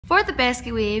For the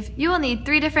basket weave, you will need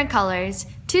 3 different colors,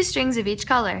 2 strings of each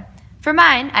color. For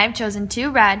mine, I have chosen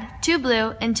 2 red, 2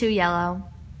 blue, and 2 yellow.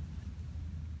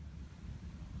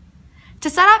 To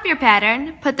set up your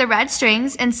pattern, put the red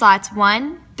strings in slots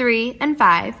 1, 3, and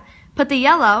 5, put the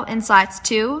yellow in slots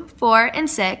 2, 4, and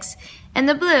 6, and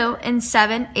the blue in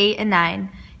 7, 8, and 9.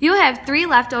 You will have 3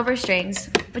 leftover strings,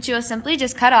 which you will simply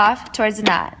just cut off towards the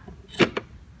knot.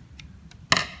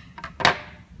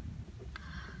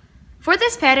 For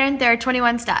this pattern, there are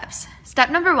 21 steps.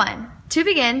 Step number 1. To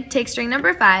begin, take string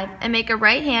number 5 and make a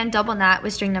right hand double knot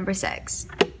with string number 6.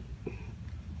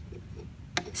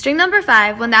 String number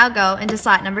 5 will now go into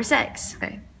slot number 6.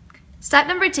 Step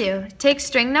number 2. Take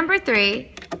string number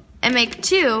 3 and make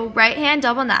 2 right hand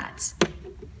double knots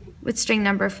with string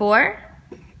number 4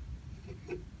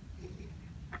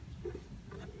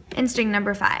 and string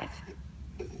number 5.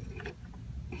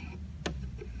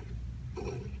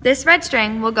 This red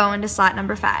string will go into slot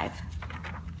number 5.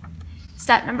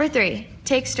 Step number 3.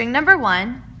 Take string number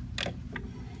 1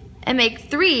 and make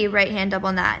 3 right hand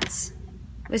double knots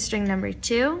with string number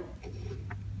 2,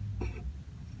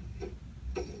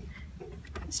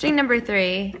 string number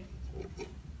 3,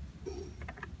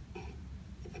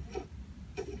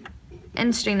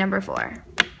 and string number 4.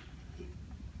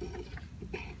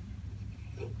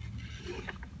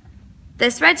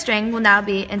 This red string will now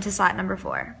be into slot number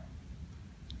 4.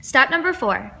 Step number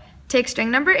 4, take string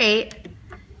number 8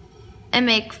 and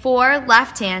make 4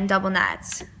 left hand double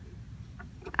knots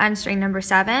on string number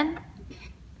 7,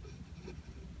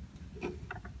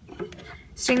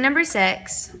 string number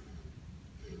 6,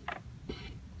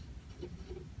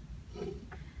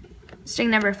 string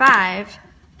number 5,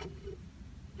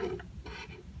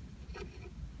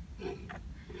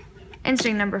 and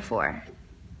string number 4.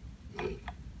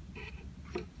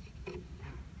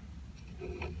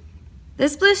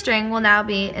 This blue string will now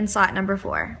be in slot number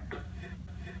 4.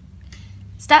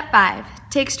 Step 5.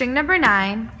 Take string number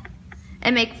 9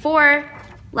 and make 4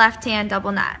 left hand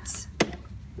double knots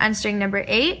on string number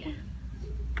 8,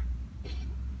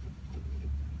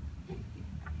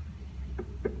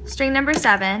 string number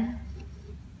 7,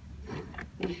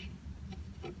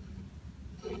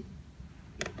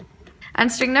 on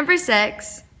string number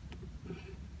 6,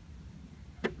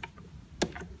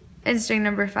 and string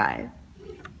number 5.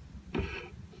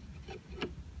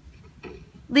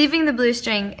 Leaving the blue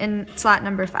string in slot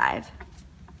number 5.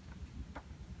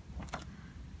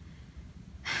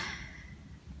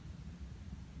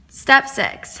 Step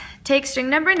 6. Take string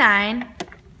number 9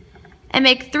 and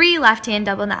make 3 left hand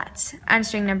double knots on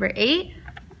string number 8,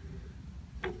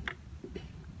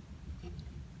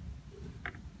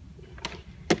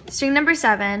 string number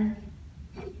 7,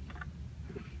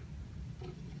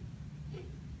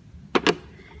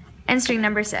 and string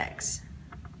number 6.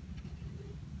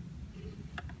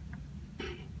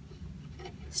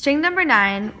 String number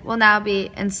 9 will now be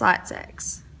in slot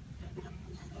 6.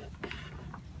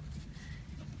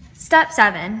 Step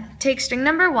 7. Take string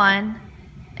number 1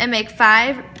 and make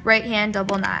 5 right hand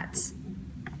double knots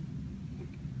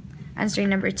on string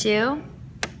number 2,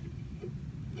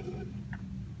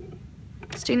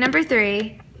 string number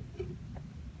 3,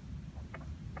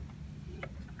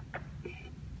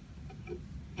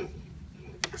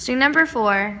 string number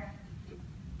 4,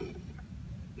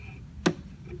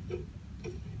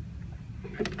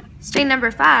 string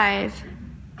number 5,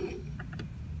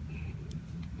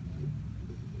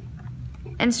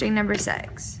 and string number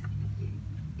 6.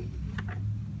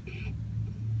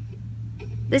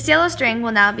 This yellow string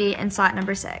will now be in slot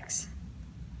number 6.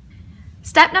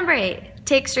 Step number 8.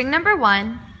 Take string number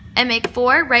 1 and make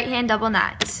 4 right hand double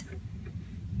knots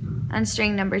on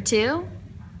string number 2,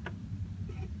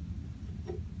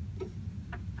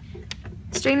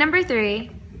 string number 3,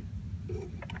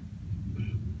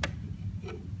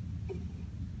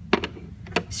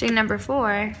 string number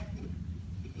 4,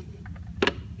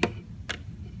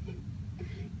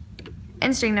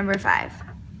 and string number 5.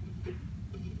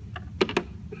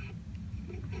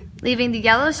 Leaving the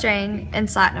yellow string in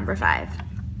slot number 5.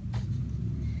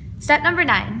 Step number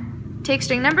 9. Take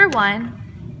string number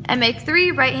 1 and make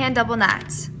 3 right hand double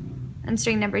knots on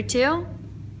string number 2,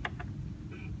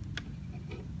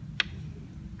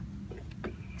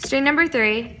 string number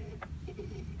 3,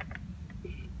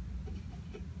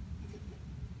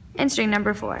 and string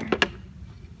number 4.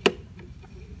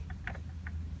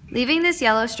 Leaving this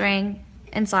yellow string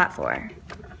in slot 4.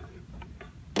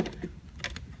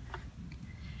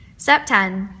 Step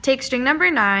 10. Take string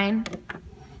number 9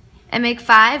 and make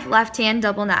 5 left hand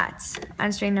double knots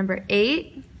on string number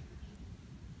 8,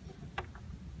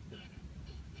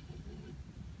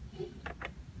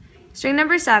 string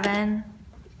number 7,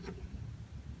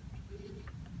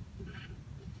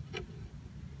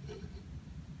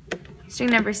 string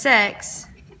number 6,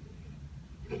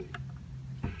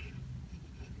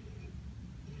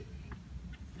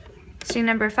 string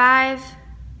number 5,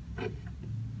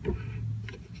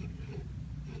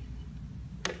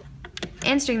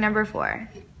 and string number 4.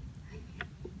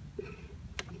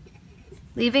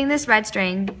 Leaving this red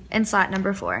string in slot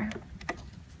number 4.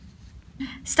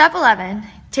 Step 11.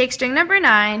 Take string number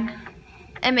 9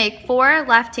 and make 4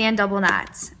 left-hand double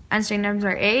knots on string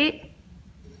number 8,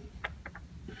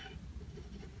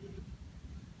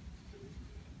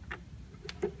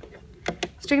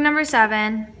 string number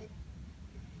 7,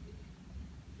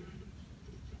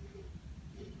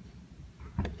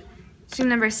 string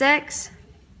number 6,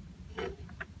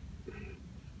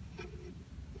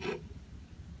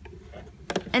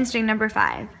 and string number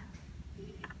 5.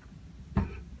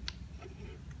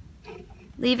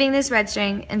 Leaving this red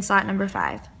string in slot number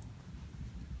 5.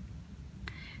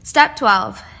 Step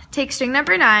 12. Take string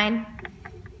number 9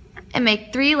 and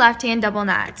make 3 left-hand double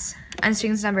knots on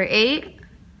strings number 8,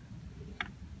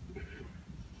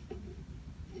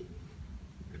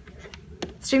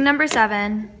 string number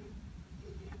 7,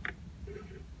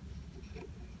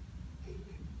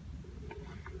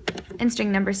 and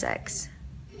string number 6.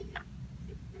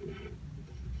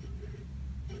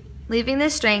 Leaving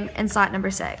this string in slot number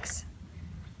 6.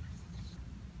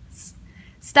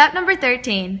 Step number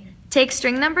 13. Take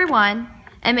string number 1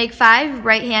 and make 5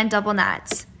 right-hand double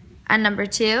knots on number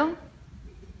 2,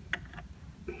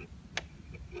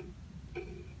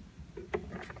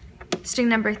 string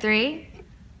number 3,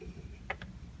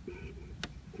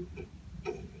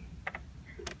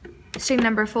 string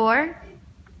number 4,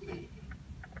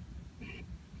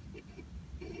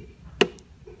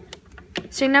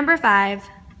 string number 5,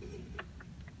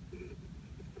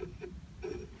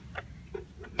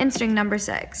 and string number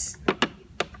 6.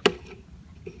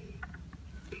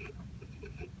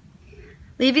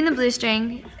 Leaving the blue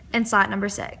string in slot number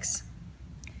 6.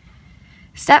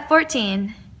 Step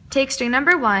 14. Take string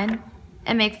number 1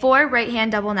 and make 4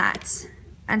 right-hand double knots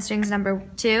on strings number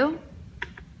 2,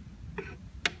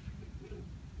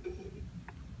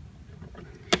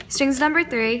 strings number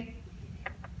 3,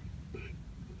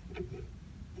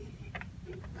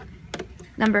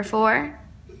 number 4,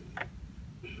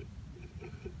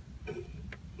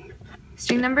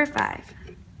 string number 5.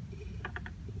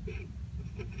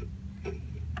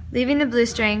 Leaving the blue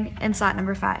string in slot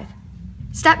number 5.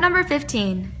 Step number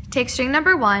 15. Take string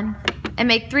number 1 and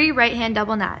make 3 right-hand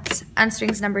double knots on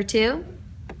strings number 2,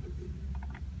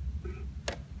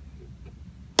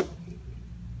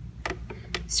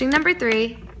 string number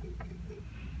 3,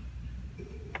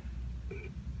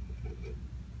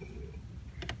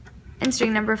 and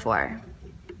string number 4.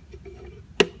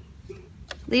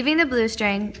 Leaving the blue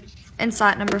string in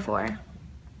slot number 4.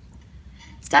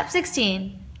 Step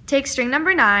 16. Take string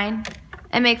number 9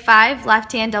 and make 5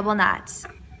 left-hand double knots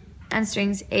on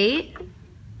strings 8,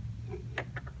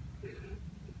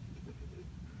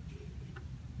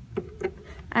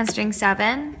 on string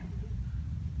 7,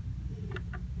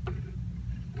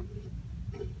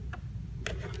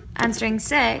 on string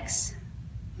 6,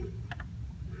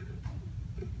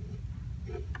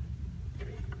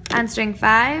 on string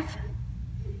 5,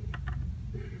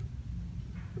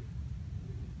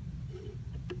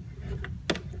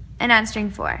 and on string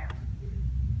 4.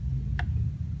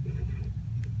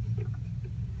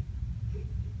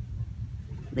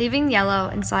 Leaving yellow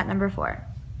in slot number 4.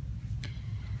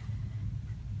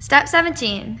 Step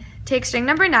 17. Take string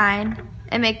number 9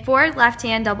 and make 4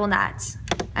 left-hand double knots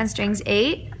on strings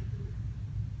 8,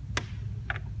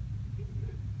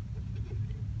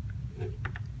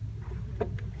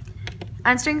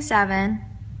 on string 7,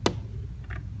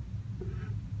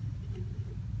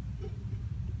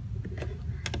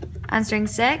 on string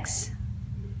 6,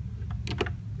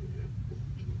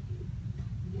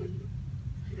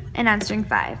 and on string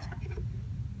 5.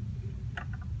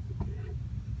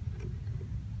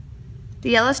 The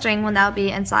yellow string will now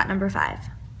be in slot number 5.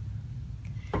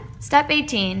 Step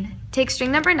 18. Take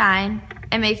string number 9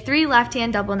 and make 3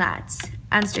 left-hand double knots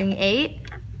on string 8,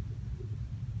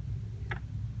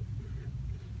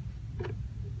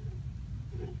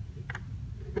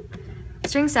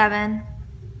 string 7,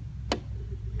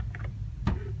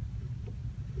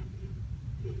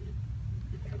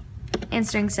 and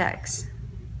string 6.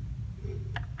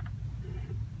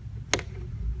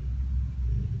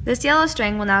 This yellow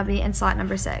string will now be in slot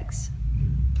number 6.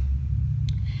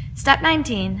 Step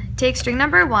 19. Take string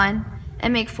number 1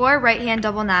 and make 4 right-hand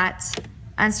double knots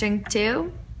on string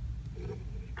 2,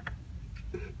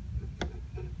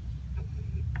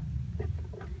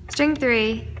 string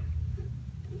 3,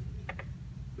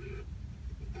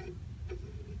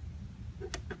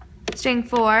 string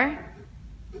 4,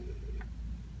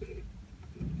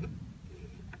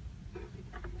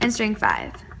 and string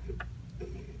 5.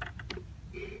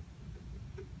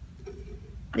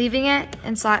 Leaving it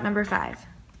in slot number 5.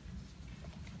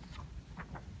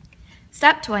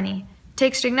 Step 20.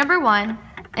 Take string number 1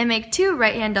 and make 2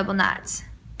 right-hand double knots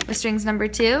with strings number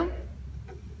 2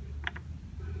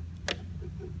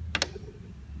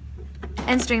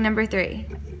 and string number 3.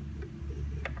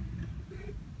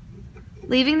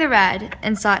 Leaving the red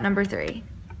in slot number 3.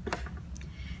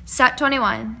 Step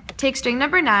 21. Take string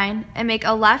number 9 and make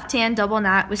a left-hand double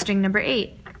knot with string number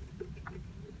 8.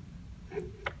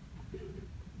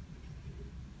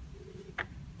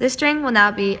 This string will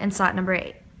now be in slot number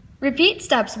 8. Repeat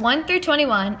steps 1 through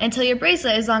 21 until your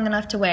bracelet is long enough to wear.